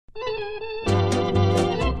Oh,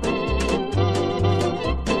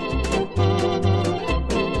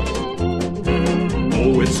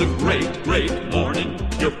 it's a great, great morning,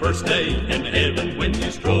 your first day in heaven when you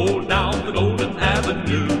stroll down the Golden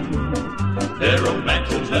Avenue. There are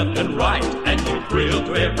mansions left and right, and you thrill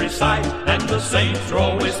to every sight, and the saints are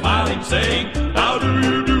always smiling, saying, how do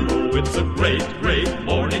you do? Oh, it's a great, great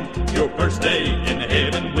morning, your first day in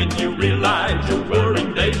heaven when you realize your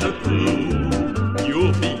worrying days are through.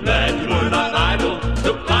 You'll be glad you were not idle,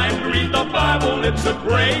 took time to read the Bible. It's a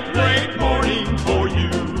great, great morning for you.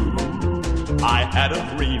 I had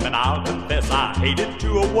a dream and I'll confess I hated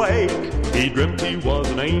to awake. He dreamt he was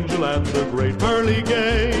an angel at the great pearly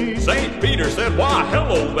gate. St. Peter said, why,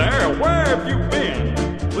 hello there, where have you been?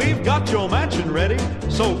 We've got your mansion ready,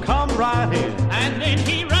 so come right in. And then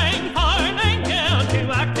he rang for an angel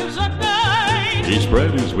to act as a guide. He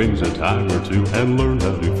spread his wings a time or two and learned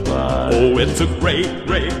how to fly. Oh, it's a great,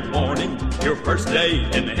 great morning, your first day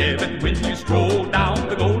in heaven when you stroll down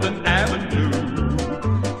the Golden Avenue.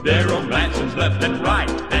 There are mansions left and right,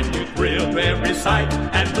 and you thrill to every sight,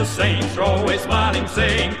 and the saints are always smiling,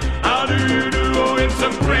 saying, how do you do? Oh, it's a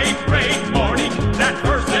great, great morning, that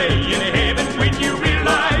first day in heaven when you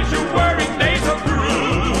realize your worrying days are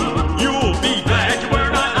through. You'll be glad you were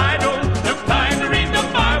not idle, took time to read the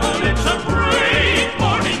Bible. It's a great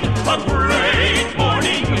morning,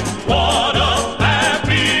 what a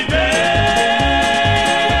happy day.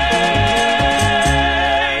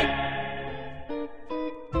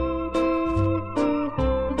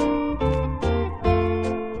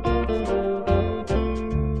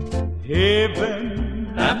 Heaven,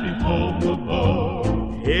 happy home of all.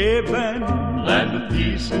 Heaven, land of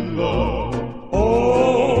peace and love.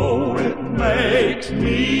 Oh, it makes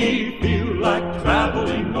me feel like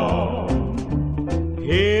traveling on.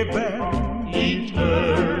 Heaven,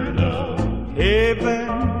 eternal.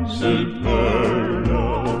 Heaven,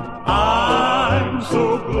 supernal. I'm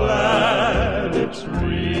so glad it's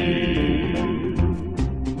real.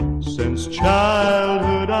 Since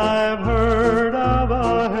childhood I've heard of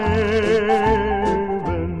a heaven.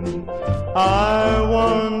 I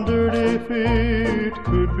wondered if it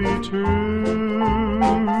could be true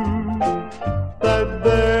that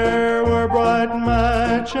there were bright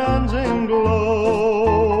mansions in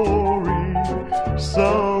glory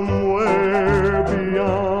somewhere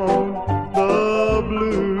beyond the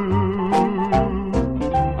blue.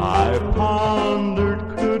 I pondered,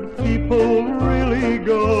 could people really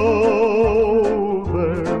go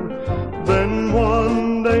there? Then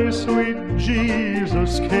one day sweet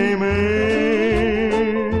Jesus came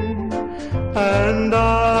in, and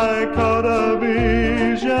I caught a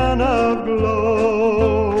vision of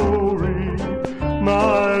glory.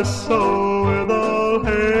 My soul with all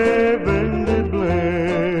heaven did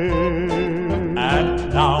blend. And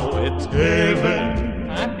now it's heaven,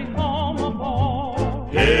 Happy home of all.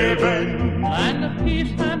 heaven. Land of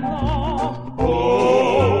peace and love.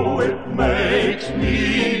 Oh, it makes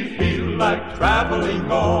me feel like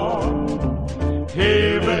traveling on.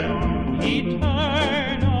 Heaven,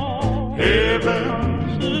 Eternal.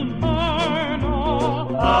 heaven,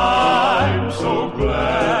 Supernal. I'm so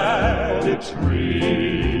glad it's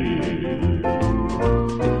real.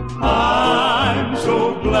 I'm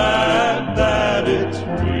so glad that it's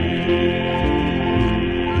real.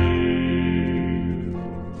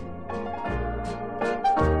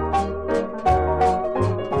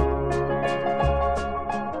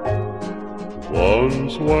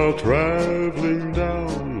 Once while traveling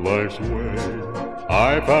down life's way,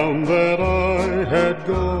 I found that I had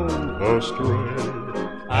gone astray,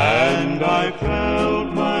 and I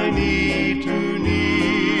felt my need to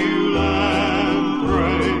kneel and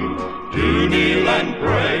pray. To kneel and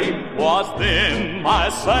pray was then my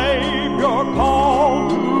Savior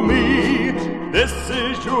called to me. This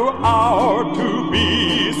is your hour to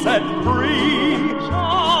be set free. So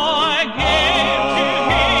I give to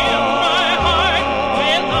him my heart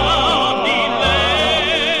without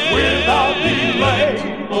delay. Without delay,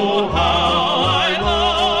 Oh, how I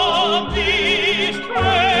love this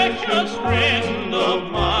precious friend of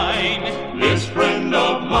mine. this friend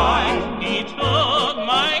of mine, He took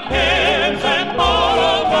my cares and all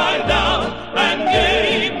of my doubts and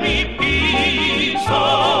gave me peace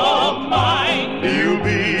of mind. He'll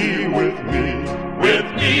be with me. with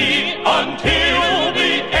me until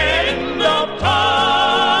the end of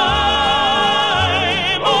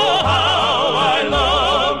time. Oh, how I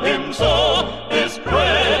love him so, this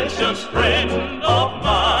precious friend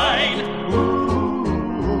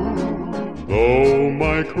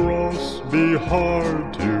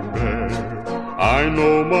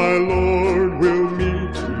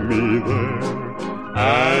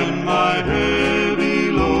and my heavy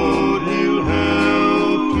load he'll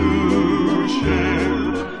help to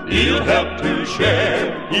share. He'll help to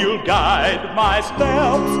share. He'll guide my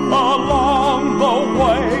steps along the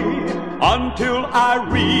way until I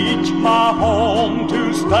reach my home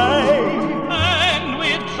to stay. And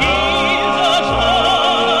with Jesus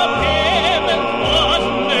up heaven,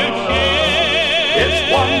 wonder share. It's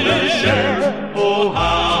wonder share. Oh,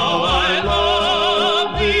 how I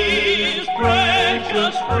love this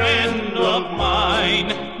precious friend of mine.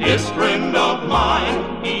 This friend of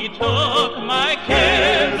mine. He took my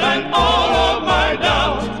cares and all of my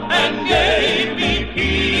doubts and gave me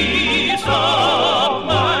peace of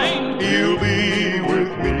mind. He'll be with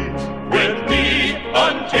me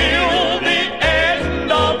Until the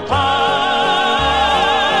end of time.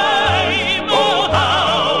 Oh,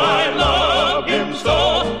 how I love him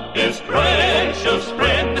so, this precious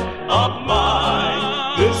friend of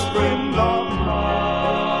mine. this friend of mine.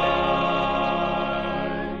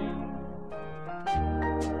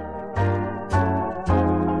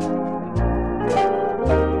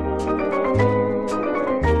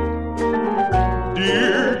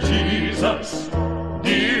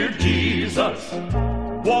 Dear Jesus,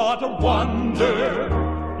 what a wonder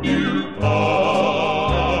you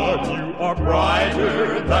are. You are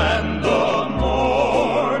brighter than the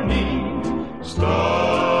morning star.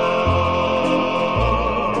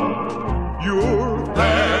 You're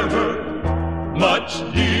fairer, much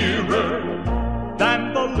dearer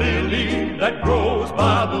than the lily that grows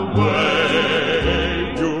by the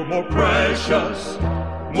way. You're more precious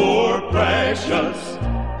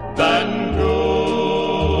than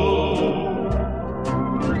gold.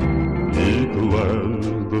 He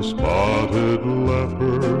cleansed the spotted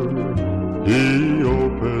leper, he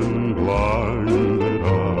opened blinded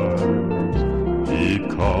eyes, he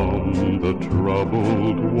calmed the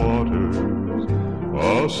troubled waters,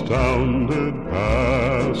 astounded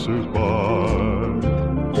passers-by.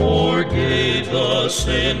 Forgave the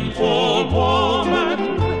sinful woman,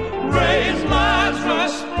 raised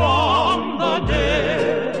Lazarus from the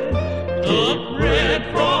dead, took bread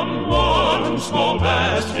from one small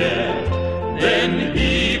basket, then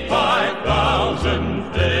he 5,000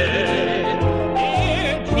 fed.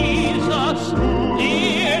 Dear Jesus,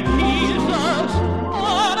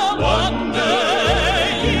 what a wonder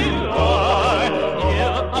you are.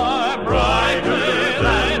 You are brighter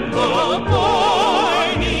than the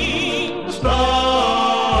morning star.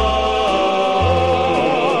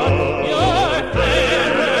 You're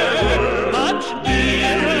fairer, much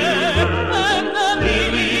dearer than the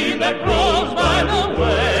lily that grows by the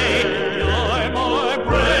way. You're more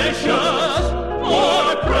precious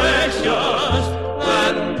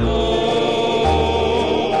than gold.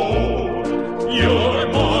 You're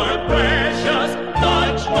more precious,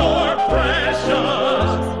 much more precious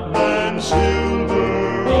And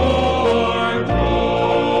silver or gold.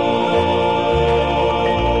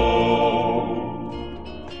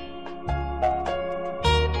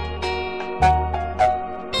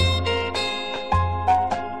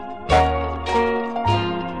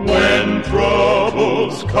 When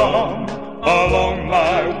troubles come along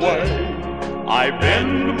my way, I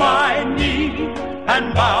bend my knee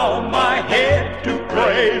and bow my head to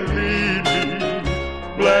pray. Lead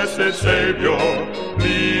me, blessed Savior,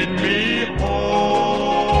 lead me home.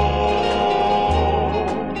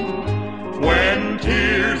 When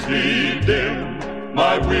tears dim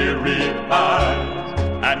my weary eyes,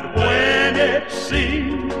 and when it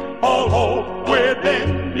seems all hope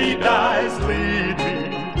within me dies, lead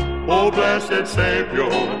me, oh blessed Savior,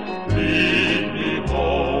 lead me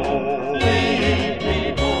home. Lead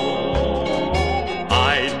me home.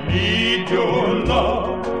 I need your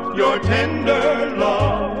love, your tender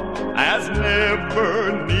love, as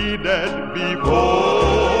never needed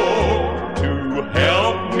before, to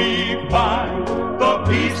help me find the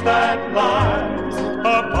peace that lies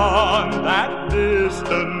upon that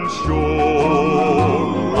distant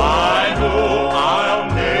shore. I know I'll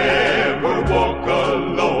never walk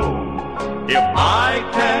alone if I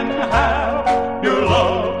can have your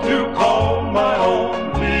love to call my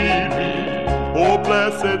own. Lead me, oh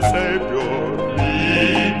blessed Savior,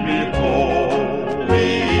 lead me home.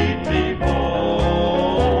 Lead me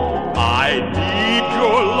home. I need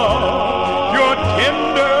your love, your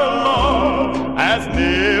tender love, as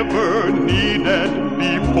never needed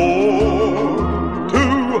before,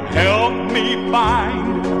 to help me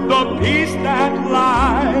find the peace that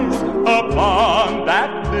lies upon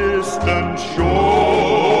that distant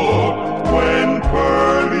shore. When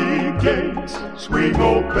pearly gates swing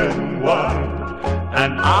open wide,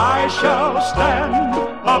 and I shall stand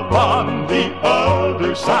upon the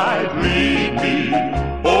other side, lead me,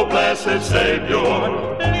 oh blessed Savior,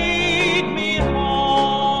 lead me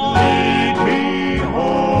home. lead me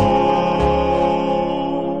home.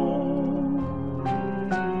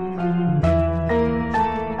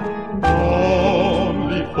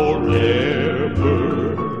 Only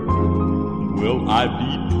forever will I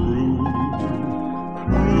be true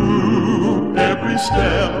every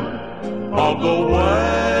step of the way,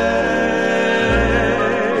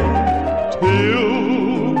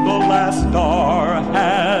 till the last star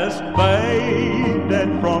has faded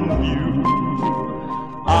from view.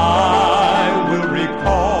 I will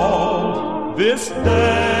recall this day.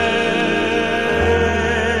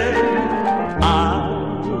 I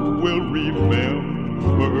will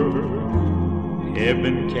remember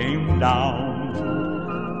heaven came down.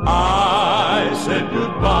 I said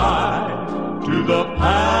goodbye to the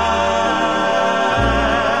past,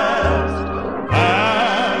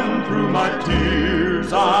 and through my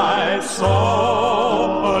tears I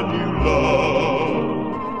saw a new love,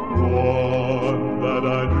 one that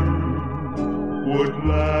I knew would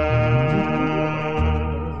last.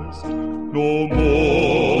 No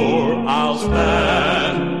more I'll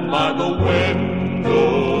stand by the window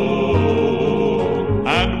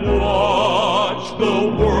and watch the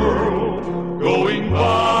world going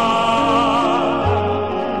by.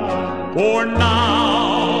 For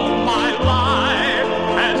now my life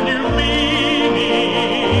has new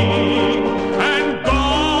meaning, and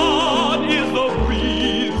God is the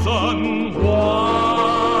reason why.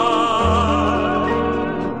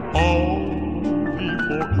 Only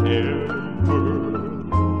forever,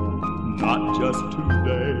 not just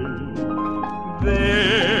today,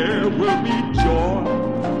 there will be joy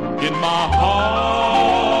in my heart.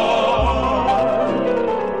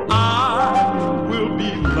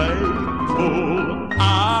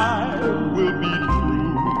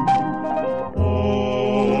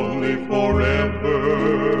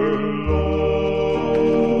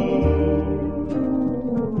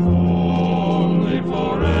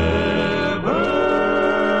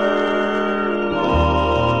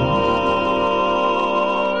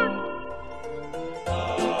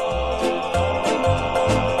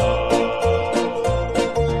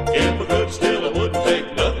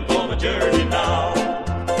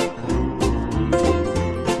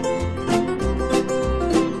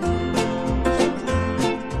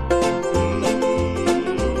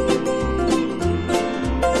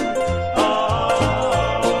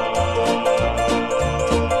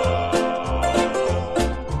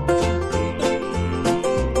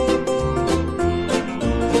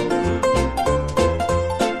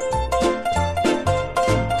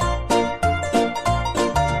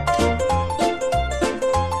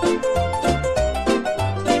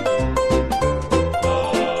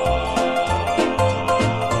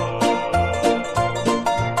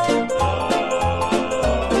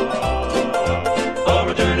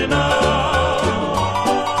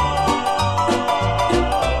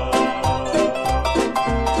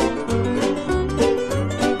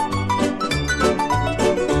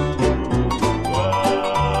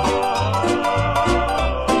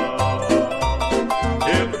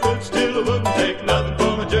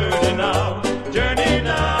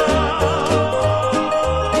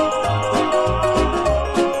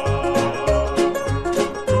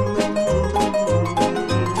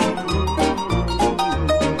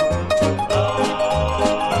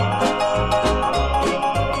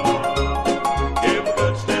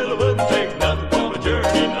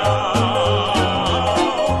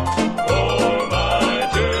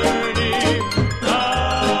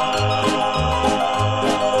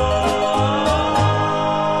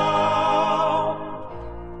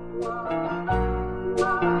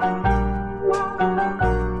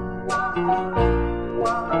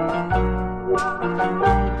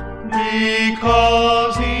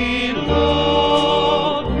 Because he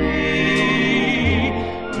loved me,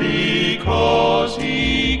 because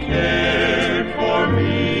he cared for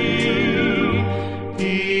me,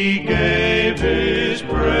 he gave his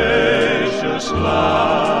precious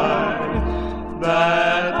life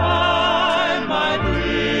that I might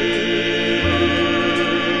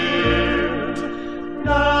live,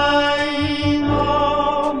 dying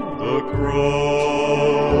on the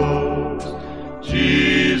cross.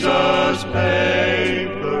 Jesus paid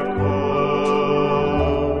the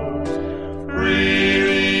cost,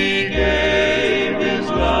 freely gave his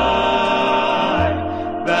life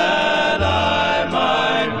that I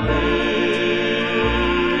might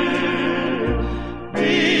live,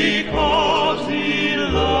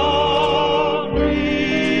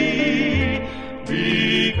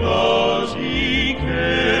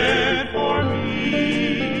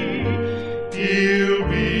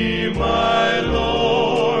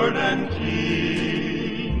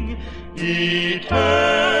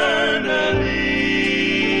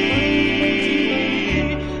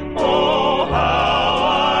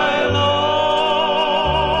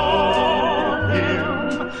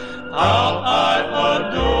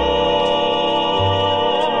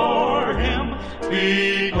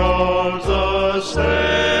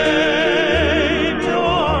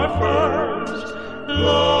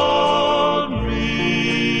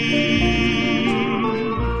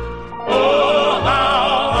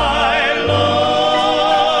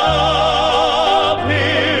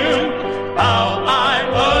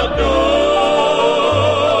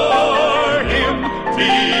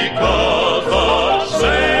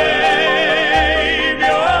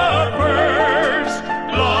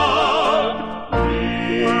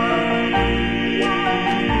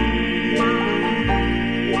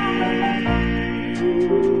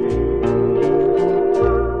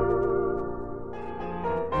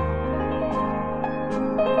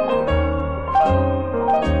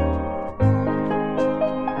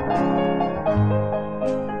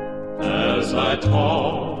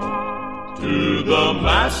 the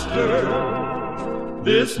Master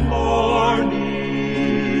this morning.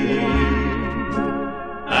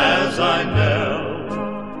 As I knelt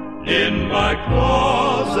in my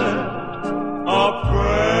closet of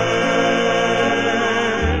prayer,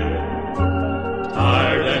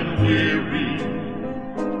 tired and weary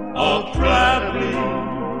of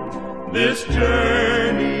traveling this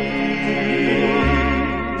journey,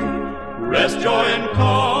 rest, joy, and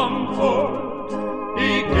comfort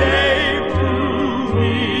He gave to me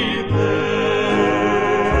there.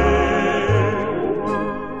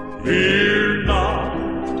 Fear not,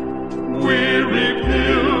 weary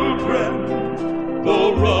pilgrim,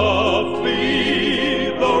 though roughly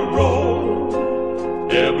the road,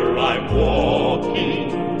 ever I'm walking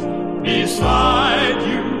beside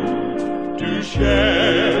you to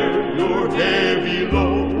share your heavy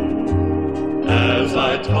load. As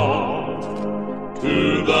I talk to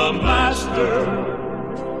the Master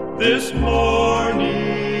this morning,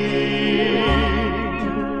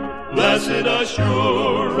 blessed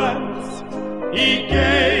assurance He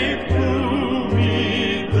gave to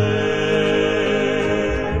me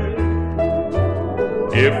there.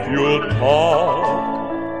 If you'll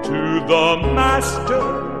talk to the Master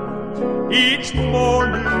each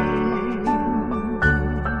morning,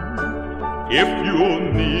 if you'll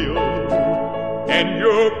kneel in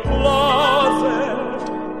your closet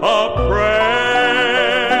of prayer,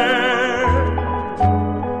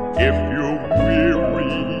 if you're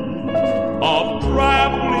weary of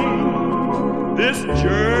traveling this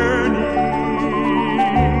journey,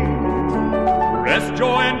 rest,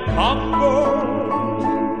 joy, and comfort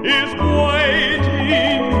is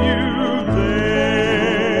waiting you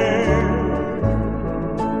there.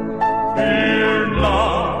 Fear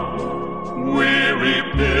not, weary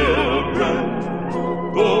pilgrim,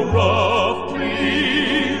 though roughly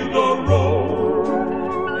the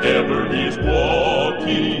road, ever He's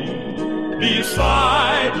walking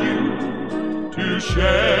beside you to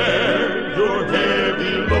share your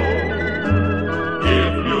heavy load.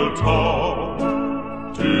 If you'll talk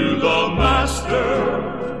to the Master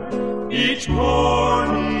each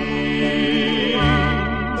morning,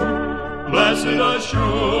 blessed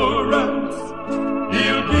assurance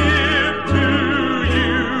He'll give to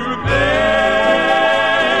you there.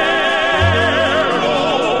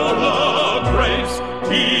 All the grace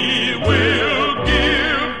He will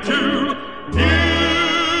give to you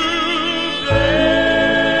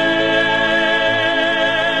there.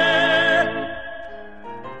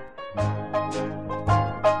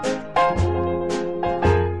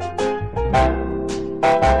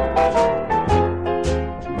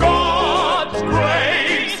 God's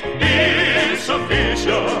grace is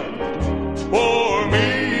sufficient for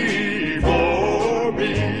me.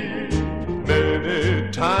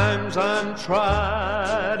 Many times I'm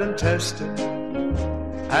tried and tested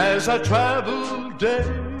as I travel day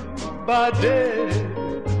by day.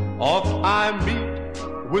 Oft I meet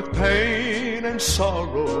with pain and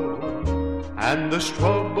sorrow and there's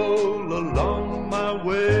trouble along my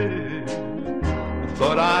way.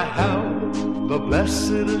 But I have the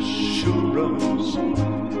blessed assurance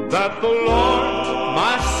that the Lord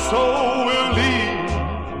my soul will lead,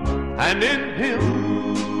 and in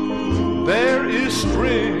Him there is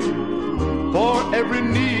strength for every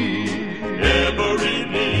need. Every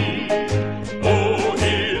need, oh,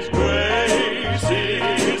 His grace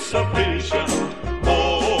is sufficient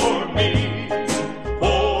for me,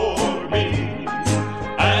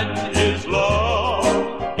 and His love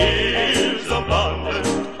is abundant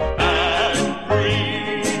and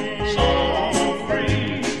free, so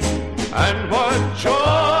free. And what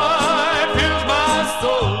joy fills my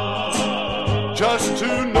soul just to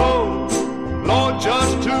know, Lord,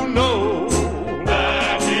 just to know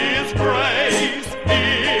That His grace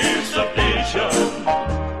is sufficient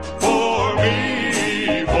for me.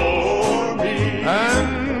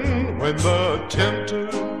 And when the tempter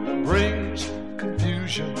brings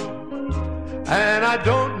confusion and I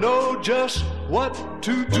don't know just what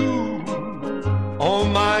to do,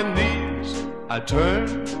 on my knees I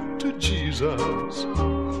turn to Jesus,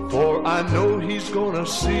 for I know He's gonna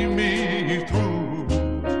see me through.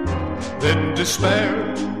 Then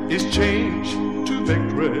despair is changed to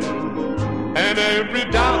victory, and every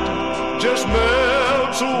doubt just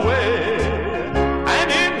melts away.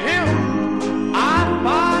 And in Him I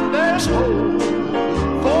find there's hope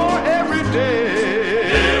for every day.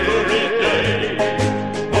 Every day,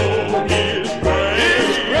 oh, His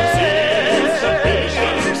grace is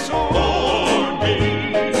sufficient for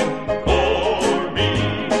me,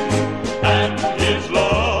 and His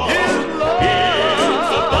love is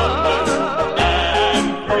abundant and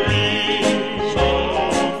free, so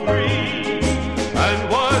free.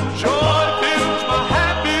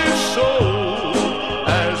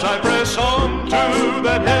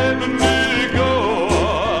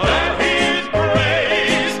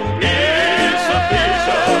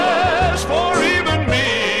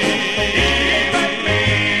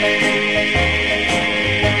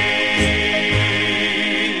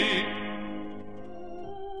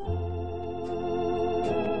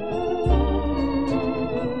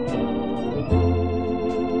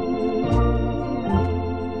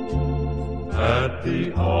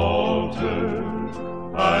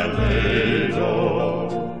 laid all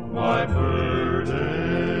my burden.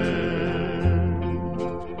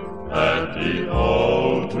 At the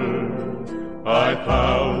altar I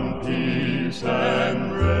found peace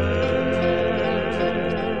and rest.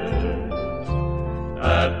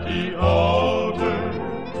 At the altar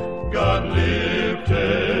God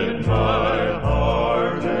lifted my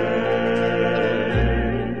heartache,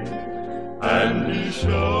 and He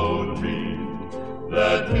showed me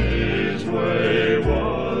that His way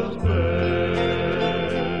was best.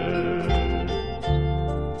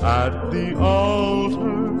 At the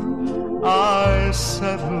altar I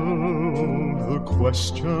settled the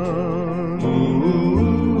question.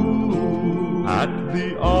 At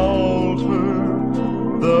the altar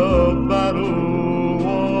the battle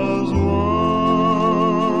was won.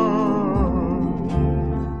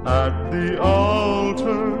 At the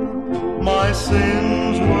altar my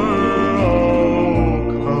sins were all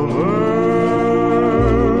covered,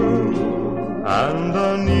 and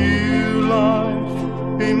a new life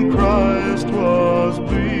in Christ was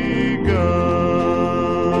begun.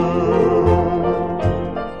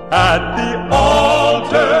 At the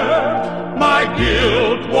altar my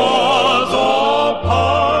guilt was all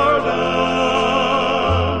pardoned,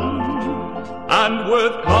 and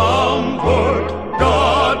with comfort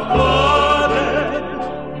God flooded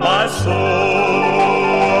my soul.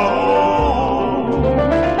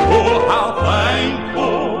 Oh, how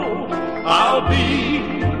thankful I'll be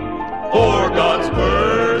for God's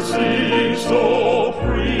mercy so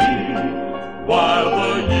free, while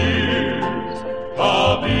the years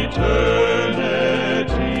of eternity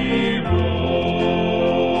roll.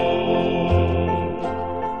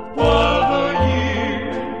 While the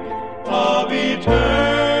years of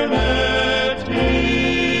eternity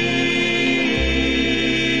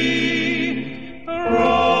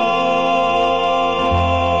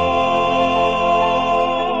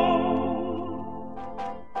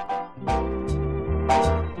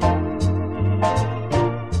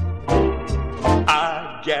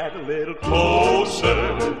get a little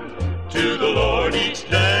closer to the Lord each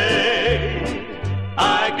day.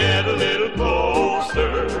 I get a little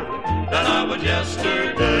closer than I was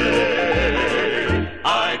yesterday.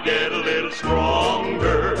 I get a little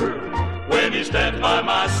stronger when He stands by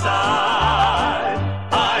my side.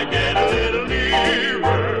 I get a little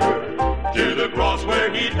nearer to the cross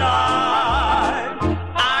where He died.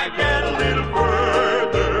 I get a little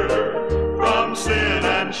further from sin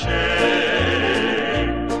and shame.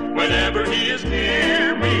 Whenever He is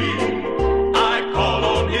near me, I call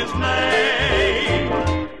on His name.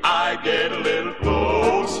 I get a little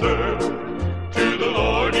closer to the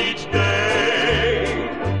Lord each day.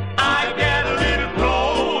 I get a little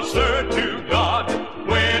closer to God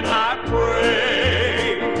when I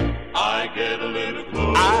pray. I get a little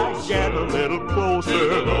closer. I get a little closer to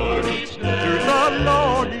the Lord each day. To the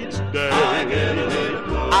Lord each day. I get a little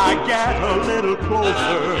closer. I get a little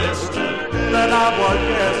closer than I was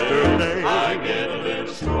yesterday. I get a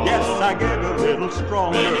little stronger. Yes, I get a little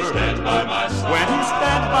stronger. When He stands by my side. When He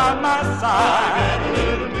stands by my side. I get a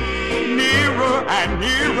little nearer and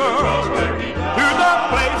nearer to the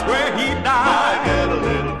place where He died. I get a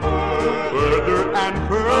little further and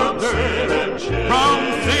further